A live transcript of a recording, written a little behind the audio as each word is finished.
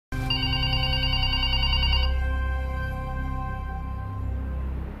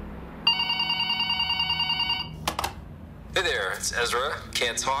Hey there, it's Ezra.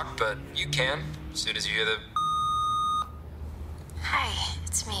 Can't talk, but you can. As soon as you hear the... Hi,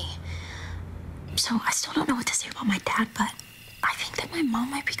 it's me. So I still don't know what to say about my dad, but I think that my mom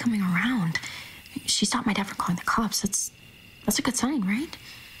might be coming around. She stopped my dad from calling the cops. That's a good sign, right?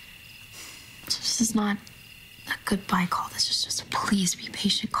 So this is not a goodbye call. This is just a please be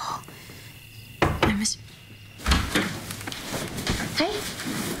patient call. I miss... Hey.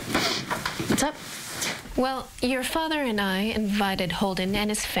 What's up? Well, your father and I invited Holden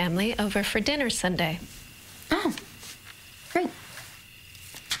and his family over for dinner Sunday. Oh, great.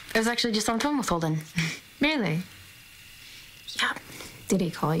 I was actually just on the phone with Holden. Really? Yeah. Did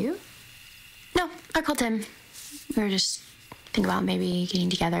he call you? No, I called him. We were just thinking about maybe getting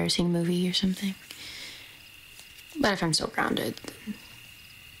together, seeing a movie or something. But if I'm so grounded, then...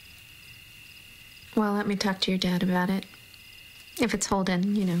 Well, let me talk to your dad about it. If it's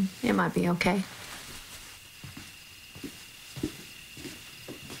Holden, you know, it might be okay.